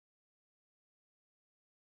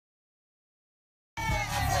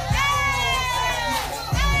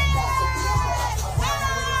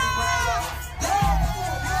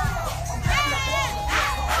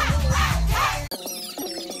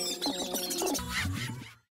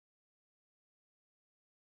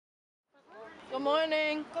Good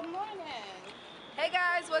morning. Good morning. Hey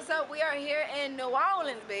guys, what's up? We are here in New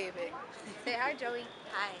Orleans, baby. Say hi, Joey.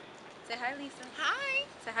 Hi. Say hi, Lisa. Hi.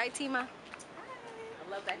 Say hi, Tima. I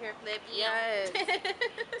love that hair flip. Yes.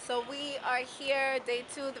 So we are here, day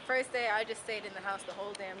 2. The first day I just stayed in the house the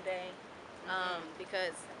whole damn day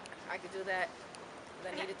because I could do that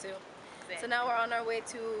because I needed to. So now we're on our way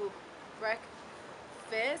to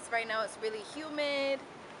breakfast. Right now it's really humid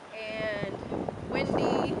and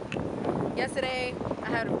windy. Yesterday I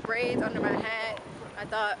had braids under my hat. I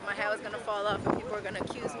thought my hat was gonna fall off and people were gonna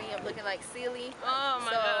accuse me of looking like Celie. Oh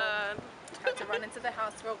my God. I had to run into the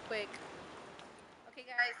house real quick. Okay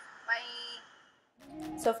guys,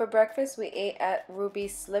 bye. So for breakfast we ate at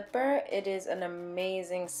Ruby's Slipper. It is an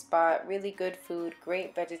amazing spot, really good food,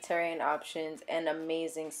 great vegetarian options, and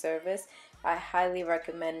amazing service. I highly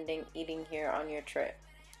recommend eating here on your trip.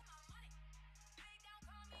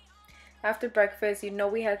 After breakfast, you know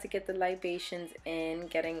we had to get the libations in,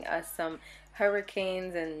 getting us some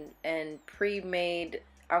hurricanes and pre-made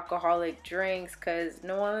alcoholic drinks because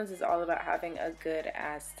New Orleans is all about having a good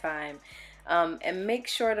ass time. And make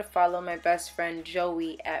sure to follow my best friend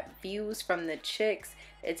Joey at Views from the Chicks.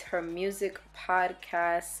 It's her music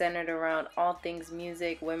podcast centered around all things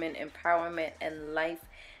music, women empowerment, and life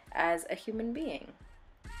as a human being.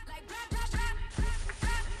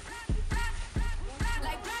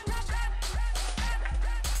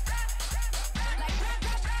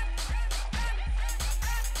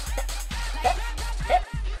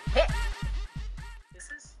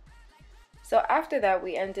 So after that,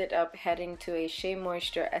 we ended up heading to a Shea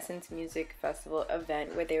Moisture Essence Music Festival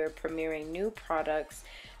event where they were premiering new products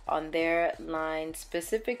on their line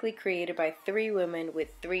specifically created by 3 women with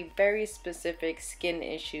 3 very specific skin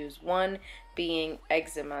issues, one being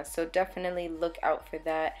eczema. So definitely look out for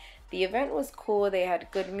that. The event was cool. They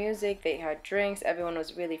had good music, they had drinks, everyone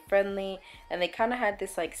was really friendly, and they kind of had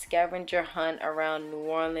this like scavenger hunt around New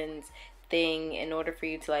Orleans thing in order for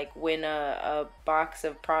you to like win a box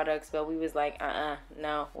of products, but we was like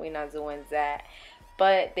no, we're not doing that.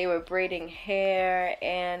 But they were braiding hair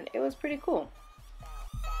and it was pretty cool.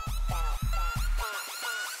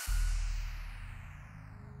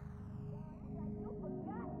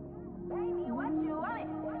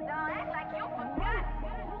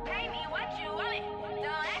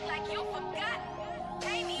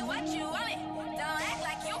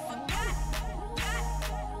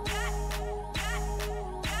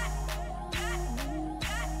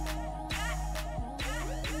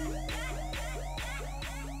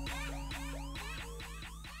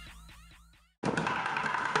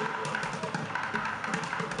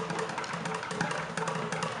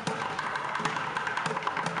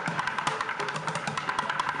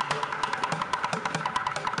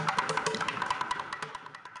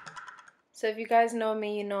 So if you guys know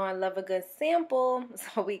me, you know I love a good sample.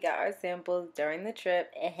 So we got our samples during the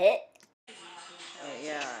trip.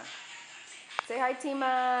 Yeah. Say hi,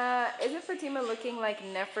 Tima. Is it for Tima looking like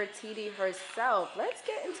Nefertiti herself? Let's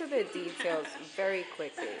get into the details very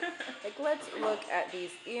quickly. Like, let's look at these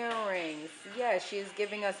earrings. Yeah, she's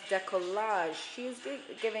giving us decollage. She's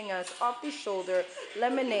giving us off the shoulder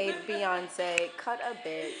lemonade Beyonce. Cut a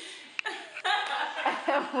bitch.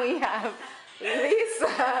 And we have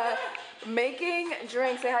Lisa making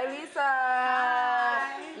drinks. Say hi, Lisa.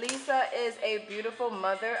 Hi. Lisa is a beautiful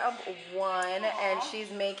mother of 1, and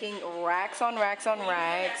she's making racks on racks on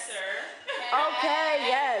racks. Okay,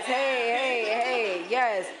 yes. Hey,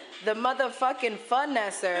 yes. The motherfucking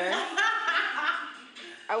finesser.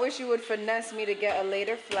 I wish you would finesse me to get a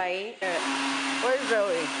later flight. Where's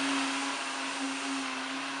Joey?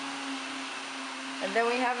 And then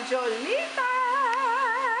we have Jolita.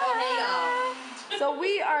 Oh, hey, y'all. So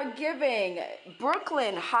we are giving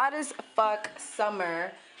Brooklyn hot as fuck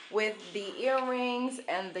summer with the earrings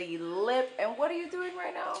and the lip. And what are you doing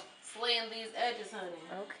right now? Slaying these edges, honey.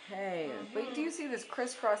 Okay. But do you see this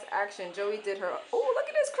crisscross action? Joey did her. Oh, look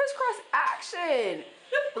at this crisscross action.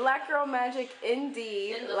 Black girl magic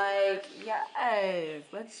indeed. Like, yes.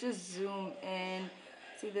 Let's just zoom in.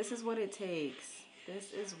 See, this is what it takes.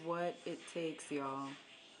 This is what it takes, y'all.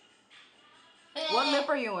 What lip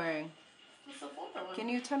are you wearing? Can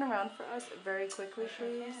you turn around for us very quickly,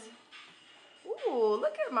 please? Ooh,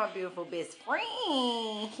 look at my beautiful best friend.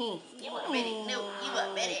 You a minute, no, you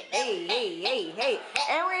a minute. Hey.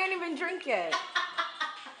 And we ain't even drink yet.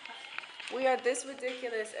 We are this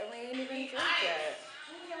ridiculous and we ain't even drink yet.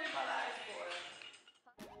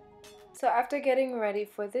 So after getting ready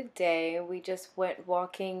for the day, we just went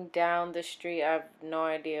walking down the street. I have no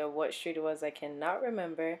idea what street it was. I cannot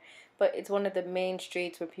remember. But it's one of the main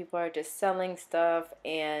streets where people are just selling stuff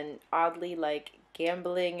and oddly like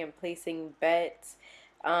gambling and placing bets.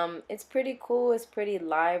 It's pretty cool. It's pretty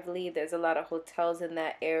lively. There's a lot of hotels in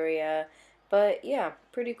that area. But yeah,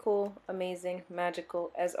 pretty cool, amazing,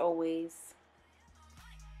 magical as always.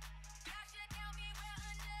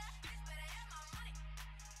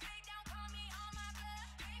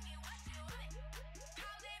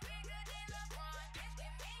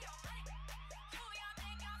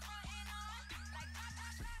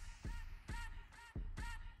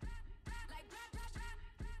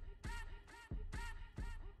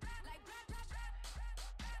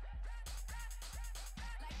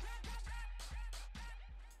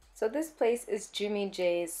 So this place is Jimmy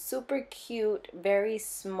J's. Super cute, very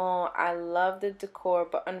small. I love the decor,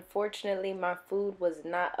 but unfortunately my food was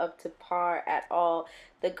not up to par at all.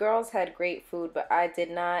 The girls had great food, but I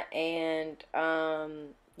did not, and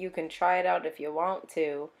you can try it out if you want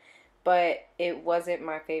to, but it wasn't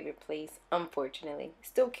my favorite place, unfortunately.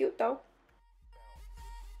 Still cute though.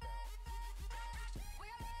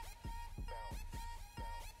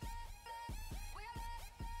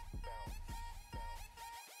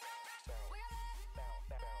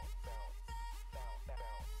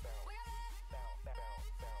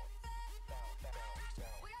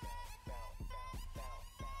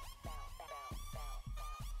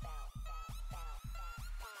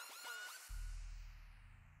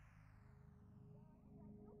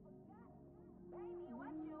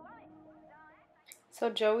 So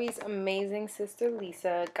Joey's amazing sister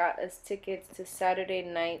Lisa got us tickets to Saturday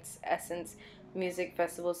night's Essence Music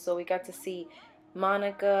Festival. So we got to see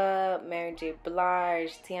Monica, Mary J.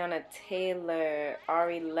 Blige, Tiana Taylor,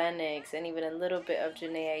 Ari Lennox, and even a little bit of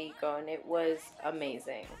Janae Aiko, and it was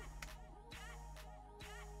amazing.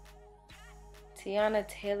 Tiana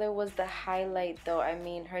Taylor was the highlight though. I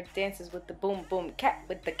mean, her dances with the boom boom cat,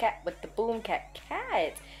 with the cat, with the boom cat.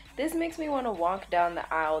 This makes me want to walk down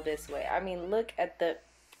the aisle this way. I mean, look at the,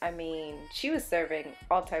 she was serving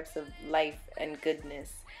all types of life and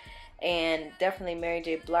goodness. And definitely Mary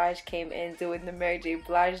J. Blige came in doing the Mary J.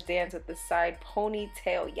 Blige dance with the side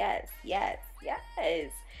ponytail. Yes, yes,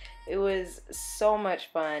 yes. It was so much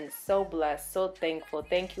fun, so blessed, so thankful.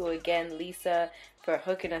 Thank you again, Lisa, for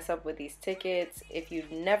hooking us up with these tickets. If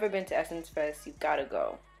you've never been to Essence Fest, you gotta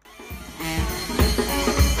go.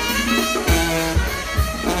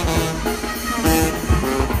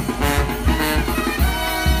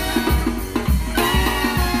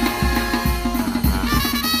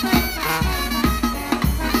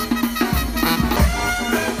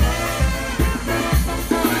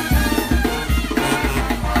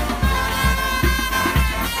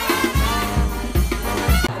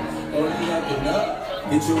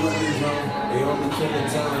 Get your weapons on, they only killing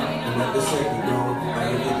time, and let the second go. I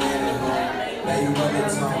ain't get mad at home, now you run the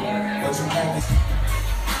tongue, but you practice.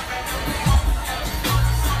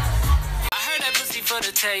 I heard that pussy for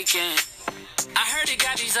the taking. I heard it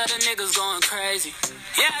got these other niggas going crazy.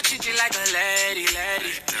 Yeah, I treat you like a lady.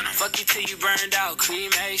 Fuck you till you burned out,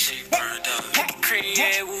 cremation. Cream,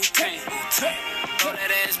 yeah, Wu-Tang. Throw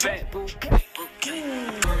that ass back, Wu-Tang.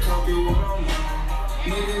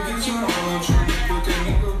 Nigga, get your own